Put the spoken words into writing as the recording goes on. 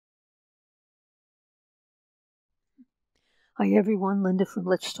Hi everyone, Linda from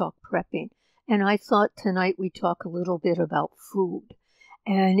Let's Talk Prepping. And I thought tonight we'd talk a little bit about food.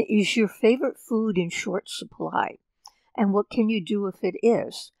 And is your favorite food in short supply? And what can you do if it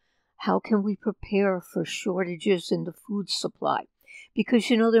is? How can we prepare for shortages in the food supply? Because,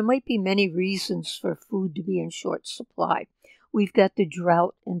 there might be many reasons for food to be in short supply. We've got the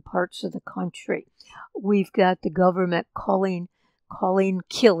drought in parts of the country. We've got the government killing,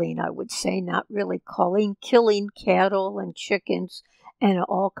 I would say, not really killing cattle and chickens and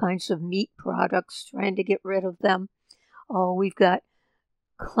all kinds of meat products, trying to get rid of them. Oh, we've got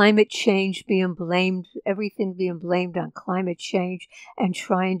climate change being blamed, everything being blamed on climate change and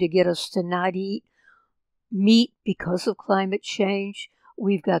trying to get us to not eat meat because of climate change.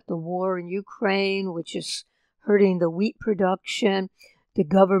 We've got the war in Ukraine, which is hurting the wheat production, the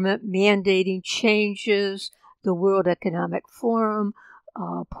government mandating changes, the World Economic Forum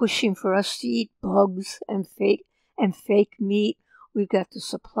pushing for us to eat bugs and fake meat. We've got the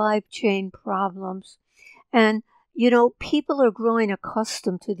supply chain problems. And, people are growing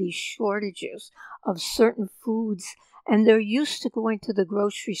accustomed to these shortages of certain foods, and they're used to going to the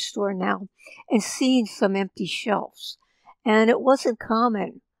grocery store now and seeing some empty shelves. And it wasn't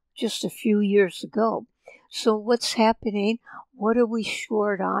common just a few years ago. So what's happening? What are we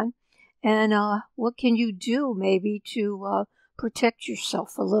short on? And what can you do maybe to protect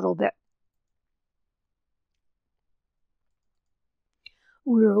yourself a little bit?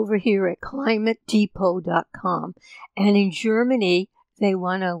 We're over here at climatedepot.com, and in Germany, they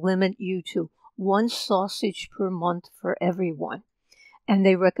want to limit you to 1 sausage per month for everyone. And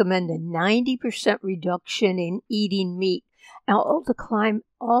they recommend a 90% reduction in eating meat, all to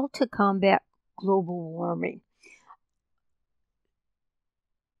combat global warming.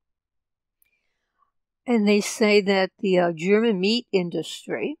 And they say that the German meat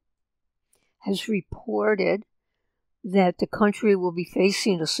industry has reported that the country will be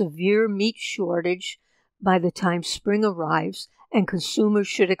facing a severe meat shortage by the time spring arrives, and consumers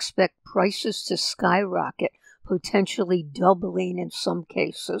should expect prices to skyrocket, potentially doubling in some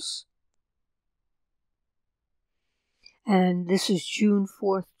cases. And this is June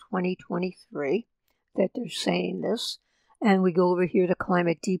 4th, 2023, that they're saying this. And we go over here to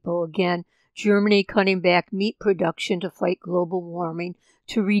Climate Depot again. Germany cutting back meat production to fight global warming,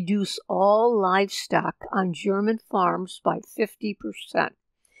 to reduce all livestock on German farms by 50%.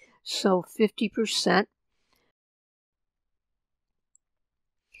 So 50%.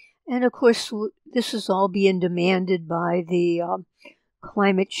 And of course, this is all being demanded by the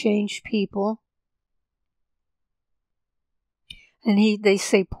climate change people. And they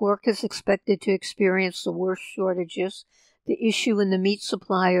say pork is expected to experience the worst shortages. The issue in the meat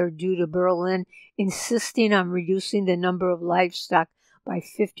supply are due to Berlin insisting on reducing the number of livestock by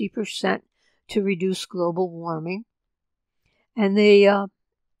 50% to reduce global warming. And they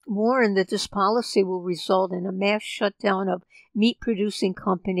warn that this policy will result in a mass shutdown of meat-producing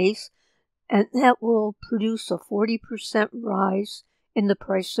companies, and that will produce a 40% rise in the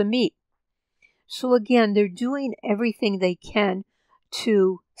price of meat. So again, they're doing everything they can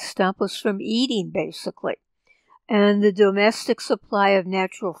to stop us from eating, basically. And the domestic supply of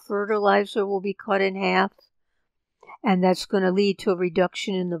natural fertilizer will be cut in half. And that's going to lead to a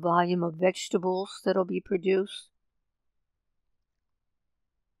reduction in the volume of vegetables that will be produced.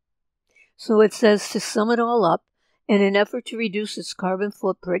 So it says, to sum it all up, in an effort to reduce its carbon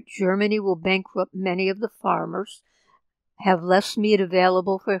footprint, Germany will bankrupt many of the farmers, have less meat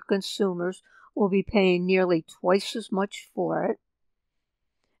available for consumers, will be paying nearly twice as much for it,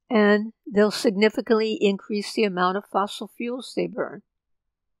 and they'll significantly increase the amount of fossil fuels they burn.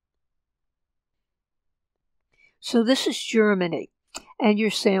 So this is Germany, and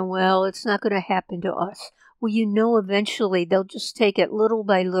you're saying, well, it's not going to happen to us. Well, eventually they'll just take it little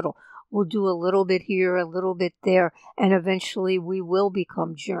by little. We'll do a little bit here, a little bit there, and eventually we will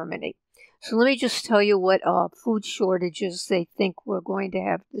become Germany. So let me just tell you what food shortages they think we're going to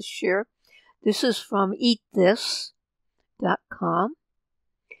have this year. This is from eatthis.com.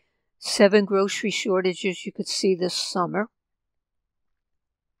 7 grocery shortages you could see this summer.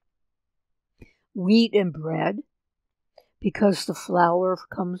 Wheat and bread, because a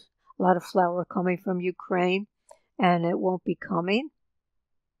lot of flour coming from Ukraine, and it won't be coming.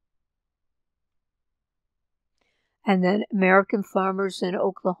 And then American farmers in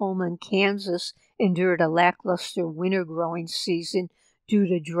Oklahoma and Kansas endured a lackluster winter growing season due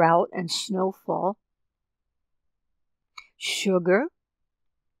to drought and snowfall. Sugar.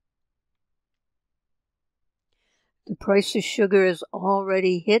 The price of sugar has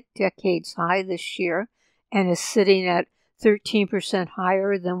already hit decades high this year and is sitting at 13%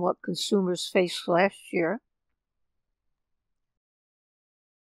 higher than what consumers faced last year.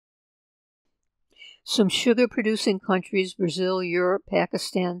 Some sugar-producing countries, Brazil, Europe,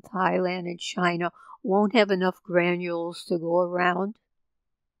 Pakistan, Thailand, and China, won't have enough granules to go around.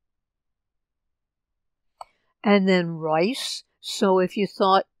 And then rice. So if you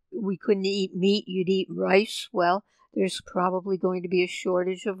thought we couldn't eat meat, you'd eat rice. Well, there's probably going to be a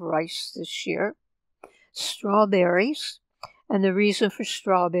shortage of rice this year. Strawberries. And the reason for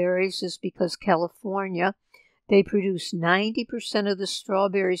strawberries is because California, they produce 90% of the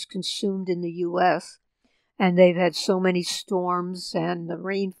strawberries consumed in the U.S., and they've had so many storms and the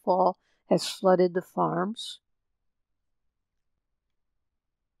rainfall has flooded the farms.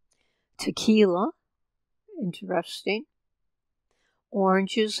 Tequila, interesting.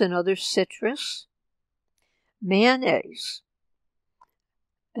 Oranges and other citrus. Mayonnaise.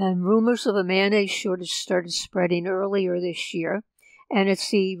 And rumors of a mayonnaise shortage started spreading earlier this year, and it's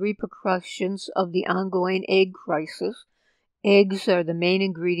the repercussions of the ongoing egg crisis. Eggs are the main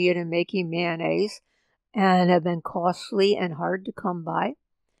ingredient in making mayonnaise and have been costly and hard to come by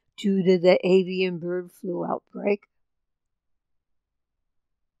due to the avian bird flu outbreak.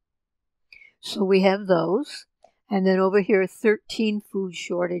 So we have those. And then over here, 13 food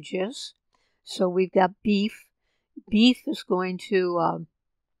shortages. So we've got beef. Beef is going to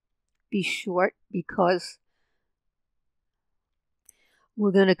be short because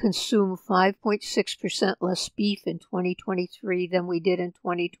we're going to consume 5.6% less beef in 2023 than we did in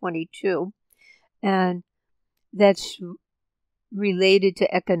 2022. And that's related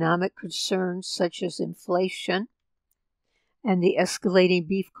to economic concerns such as inflation and the escalating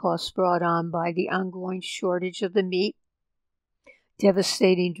beef costs brought on by the ongoing shortage of the meat,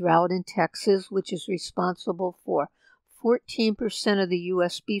 devastating drought in Texas, which is responsible for 14% of the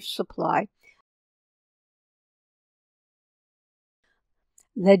U.S. beef supply,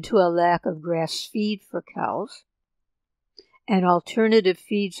 led to a lack of grass feed for cows, and alternative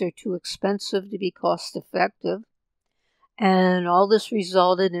feeds are too expensive to be cost effective, and all this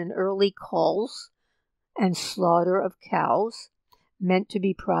resulted in early culls and slaughter of cows meant to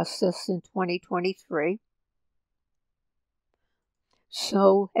be processed in 2023.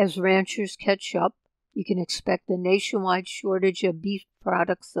 So, as ranchers catch up, you can expect a nationwide shortage of beef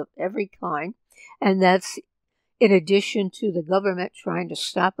products of every kind, and that's in addition to the government trying to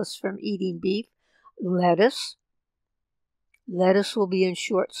stop us from eating beef. Lettuce. Lettuce will be in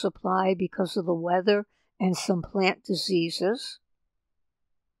short supply because of the weather and some plant diseases.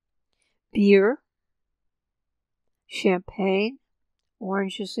 Beer. Champagne.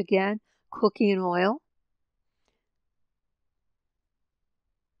 Oranges again. Cooking oil.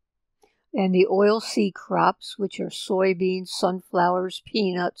 And the oilseed crops, which are soybeans, sunflowers,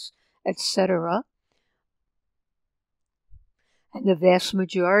 peanuts, etc. And the vast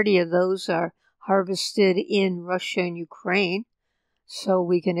majority of those are harvested in Russia and Ukraine. So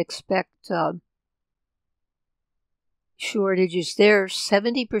we can expect shortages there.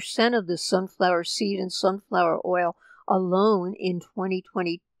 70% of the sunflower seed and sunflower oil alone in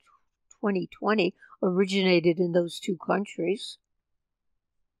 2020 originated in those two countries.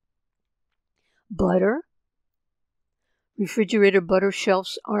 Butter. Refrigerator butter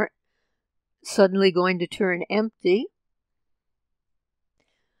shelves aren't suddenly going to turn empty.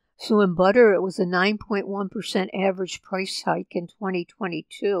 So in butter, it was a 9.1% average price hike in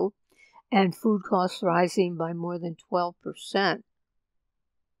 2022, and food costs rising by more than 12%.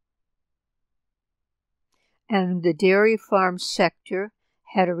 And the dairy farm sector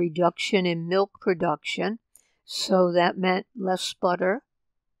had a reduction in milk production, so that meant less butter.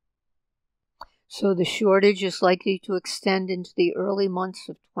 So the shortage is likely to extend into the early months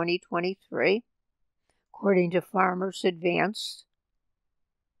of 2023, according to Farmers Advanced.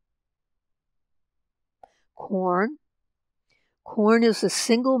 Corn. Corn is the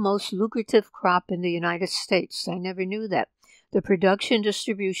single most lucrative crop in the United States. I never knew that. The production,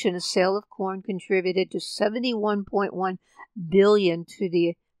 distribution, and sale of corn contributed to $71.1 billion to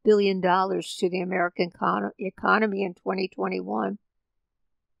the American economy in 2021.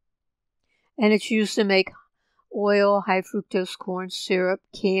 And it's used to make oil, high fructose corn syrup,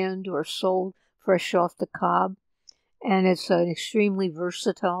 canned or sold fresh off the cob. And it's an extremely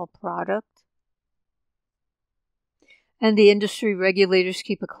versatile product. And the industry regulators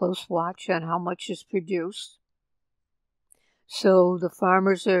keep a close watch on how much is produced. So the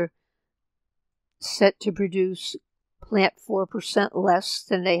farmers are set to plant 4% less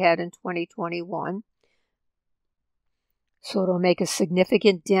than they had in 2021. So it'll make a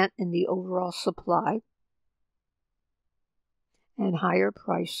significant dent in the overall supply and higher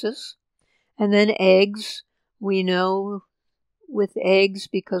prices. And then eggs. We know with eggs,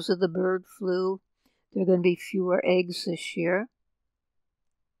 because of the bird flu, there are going to be fewer eggs this year.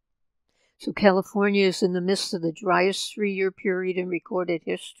 So California is in the midst of the driest 3-year period in recorded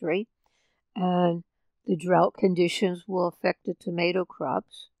history, and the drought conditions will affect the tomato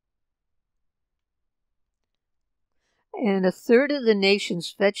crops. And a third of the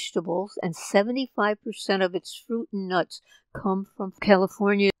nation's vegetables and 75% of its fruit and nuts come from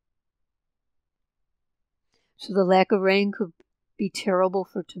California. So the lack of rain could be terrible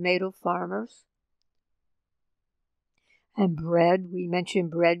for tomato farmers. And bread, we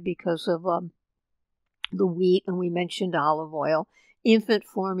mentioned bread because of the wheat, and we mentioned olive oil. Infant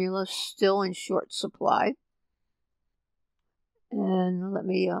formula still in short supply. And let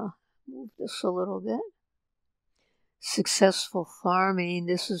me move this a little bit. Successful farming,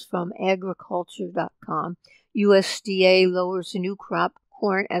 this is from agriculture.com. USDA lowers new crop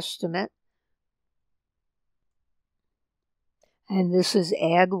corn estimate. And this is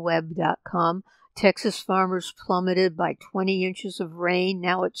agweb.com. Texas farmers plummeted by 20 inches of rain.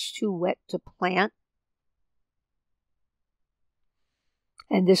 Now it's too wet to plant.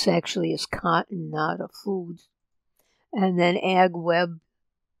 And this actually is cotton, not a food. And then agweb.com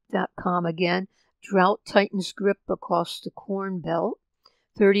again. Drought tightens grip across the corn belt.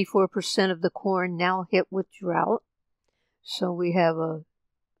 34% of the corn now hit with drought. So we have,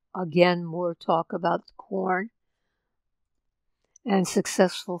 again, more talk about the corn. And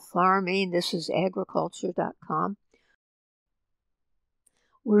successful farming, this is agriculture.com.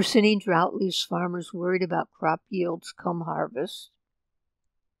 Worsening drought leaves farmers worried about crop yields come harvest.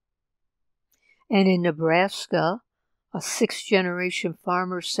 And in Nebraska, a 6th-generation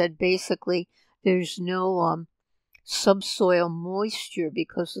farmer said basically there's no subsoil moisture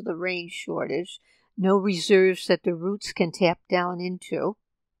because of the rain shortage, no reserves that the roots can tap down into.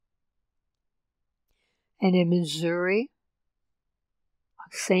 And in Missouri,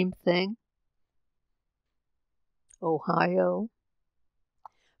 same thing. Ohio.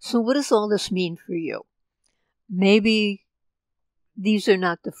 So what does all this mean for you? Maybe these are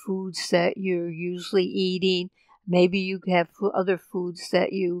not the foods that you're usually eating. Maybe you have other foods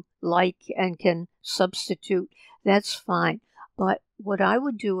that you like and can substitute. That's fine. But what I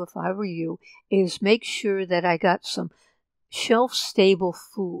would do if I were you is make sure that I got some shelf-stable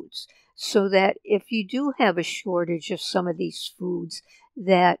foods so that if you do have a shortage of some of these foods,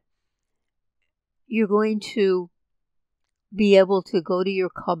 that you're going to be able to go to your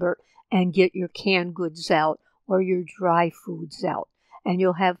cupboard and get your canned goods out or your dry foods out, and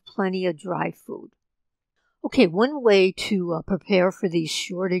you'll have plenty of dry food. Okay, one way to prepare for these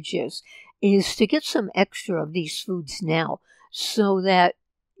shortages is to get some extra of these foods now so that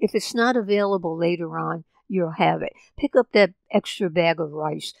if it's not available later on, you'll have it. Pick up that extra bag of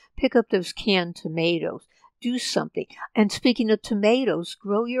rice. Pick up those canned tomatoes. Do something. And speaking of tomatoes,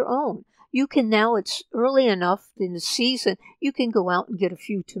 grow your own. You can now, it's early enough in the season, you can go out and get a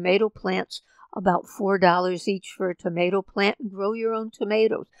few tomato plants, about $4 each for a tomato plant, and grow your own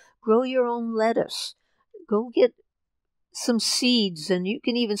tomatoes. Grow your own lettuce. Go get some seeds, and you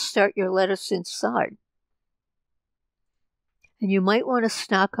can even start your lettuce inside. And you might want to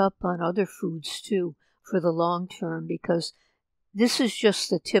stock up on other foods too for the long term, because this is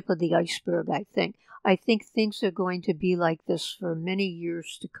just the tip of the iceberg, I think. I think things are going to be like this for many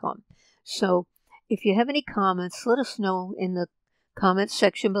years to come. So if you have any comments, let us know in the comment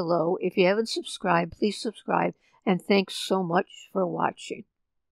section below. If you haven't subscribed, please subscribe. And thanks so much for watching.